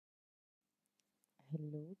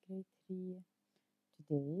Hello, grade 3.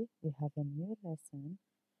 Today we have a new lesson,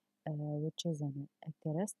 which is an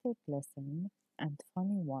interesting lesson and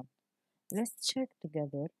funny one. Let's check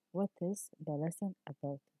together what is the lesson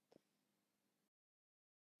about.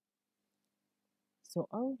 So,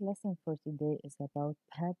 our lesson for today is about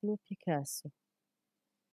Pablo Picasso.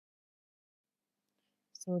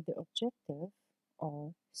 So, the objective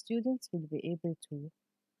are students will be able to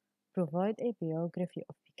provide a biography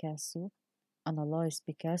of Picasso, analyze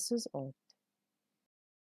Picasso's art.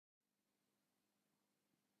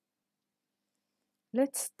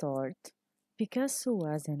 Let's start. Picasso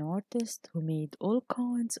was an artist who made all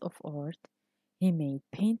kinds of art. He made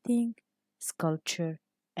painting, sculpture,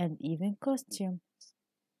 and even costume.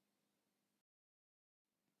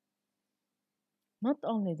 Not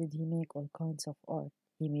only did he make all kinds of art,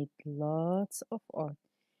 he made lots of art.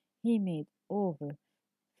 He made over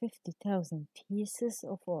 50,000 pieces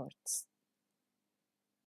of arts.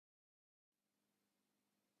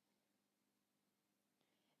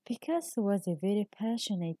 Picasso was a very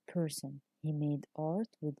passionate person. He made art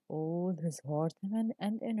with all his heart and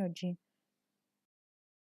energy.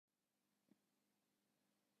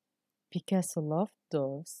 Picasso loved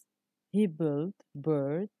dogs. He built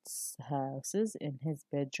birds' houses in his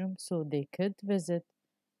bedroom so they could visit,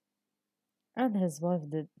 and his wife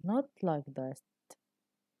did not like that.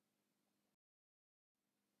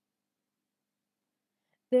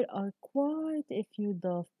 There are quite a few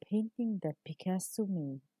dove paintings that Picasso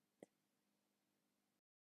made.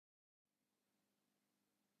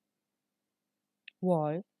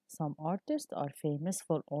 While some artists are famous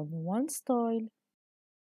for only one style,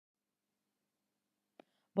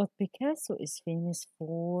 but Picasso is famous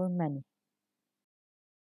for many.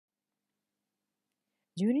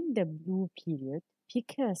 During the Blue period,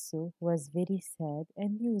 Picasso was very sad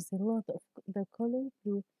and used a lot of the color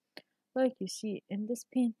blue, like you see in this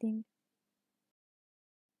painting.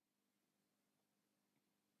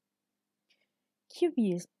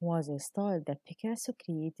 Cubism was a style that Picasso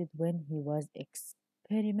created when he was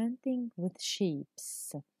experimenting with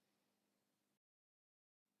shapes.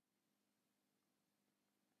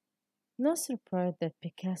 No surprise that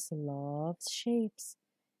Picasso loves shapes.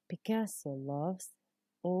 Picasso loves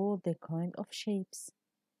all the kind of shapes.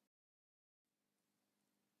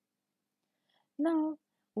 Now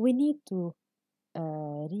we need to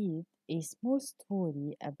read a small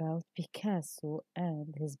story about Picasso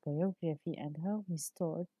and his biography and how he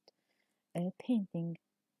started painting.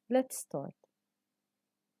 Let's start.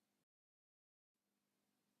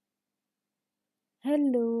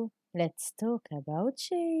 Hello, let's talk about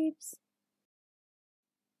shapes.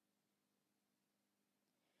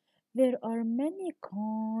 There are many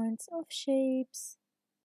kinds of shapes.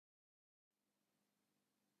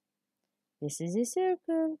 This is a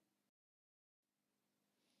circle.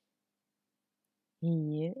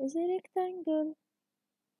 Here is a rectangle.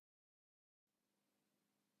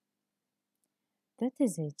 That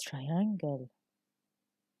is a triangle.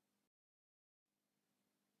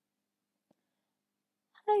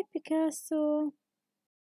 Hi, Picasso.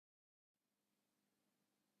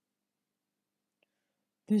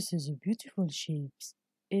 This is a beautiful shape.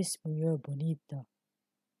 Es muy bonita.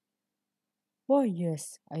 Why,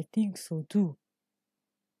 yes, I think so too.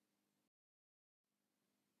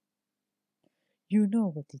 You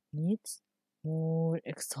know what it needs? More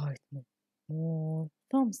excitement, more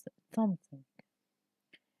something.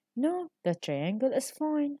 No, the triangle is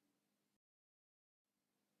fine.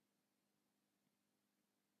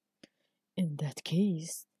 In that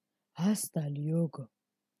case, hasta luego.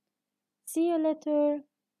 See you later.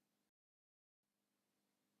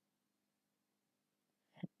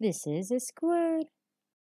 This is a square.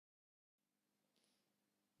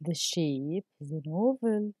 The shape is an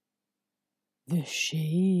oval. The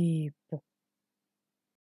shape.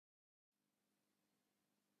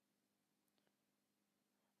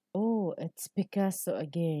 Oh, it's Picasso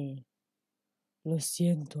again. Lo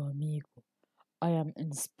siento, amigo. I am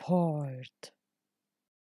inspired.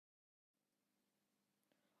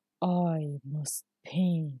 I must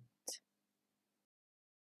paint.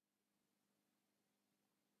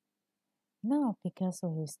 Now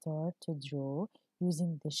Picasso he start to draw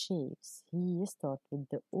using the shapes. He start with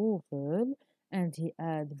the oval and he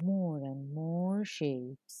add more and more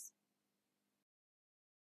shapes.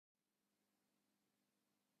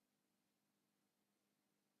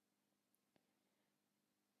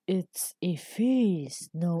 It's a face.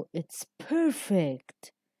 No, it's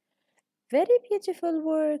perfect. Very beautiful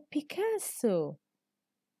work, Picasso.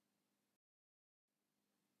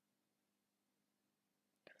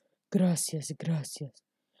 Gracias, gracias.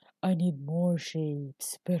 I need more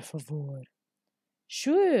shapes, per favor.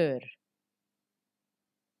 Sure.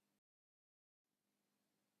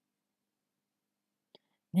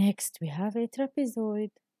 Next, we have a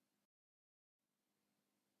trapezoid,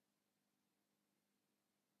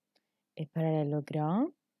 a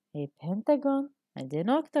parallelogram, a pentagon, and an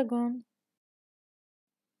octagon.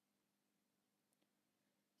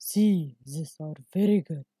 See, these are very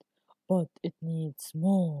good, but it needs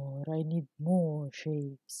more. I need more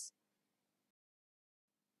shapes.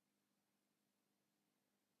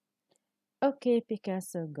 Okay,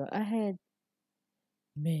 Picasso, go ahead.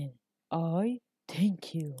 Man,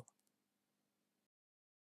 thank you.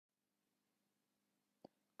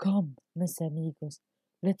 Come, mis amigos,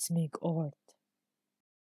 let's make art.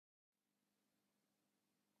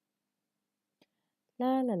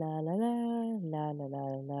 La la la la la la la la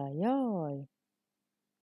la yoy.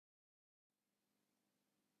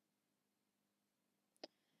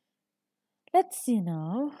 Let's see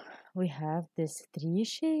now. We have these three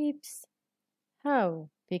shapes. How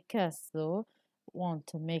Picasso want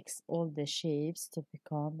to mix all the shapes to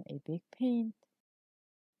become a big paint.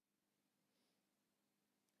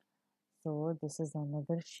 So this is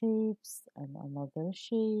another shapes and another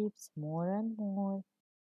shapes, more and more.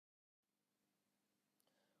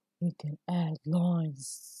 We can add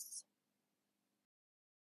lines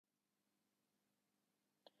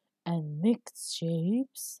and mixed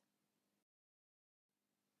shapes,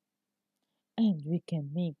 and we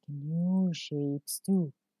can make new shapes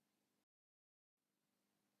too.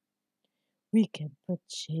 We can put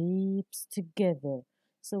shapes together.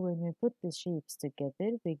 So when we put the shapes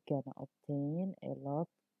together, we're gonna obtain a lot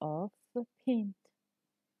of paint.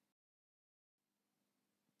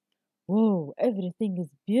 Whoa, everything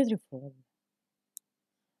is beautiful.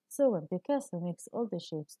 So when Picasso mixed all the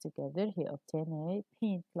shapes together, he obtained a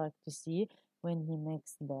paint like you see when he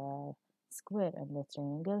mixed the square and the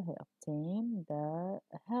triangle, he obtained the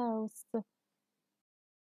house.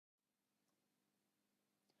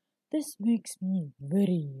 This makes me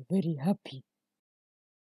very, very happy.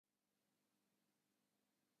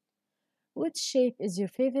 Which shape is your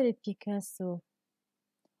favorite, Picasso?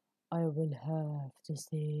 I will have to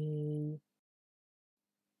say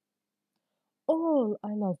all.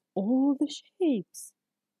 I love all the shapes.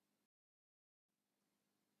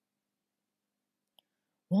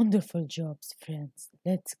 Wonderful jobs, friends.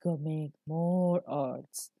 Let's go make more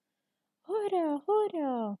arts. Hurrah,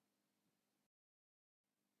 hurrah!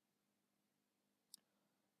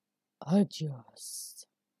 Adios.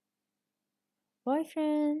 Bye,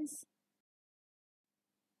 friends.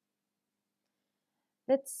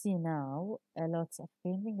 Let's see now a lots of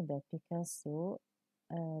painting that Picasso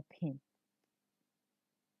paint.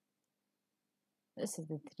 This is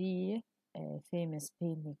the three famous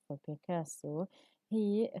painting for Picasso.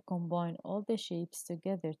 He combined all the shapes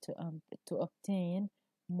together to obtain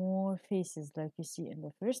more faces, like you see in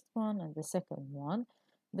the first one and the second one.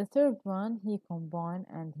 The third one, he combined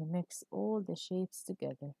and he mixed all the shapes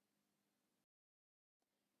together.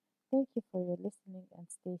 Thank you for your listening and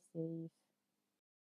stay safe.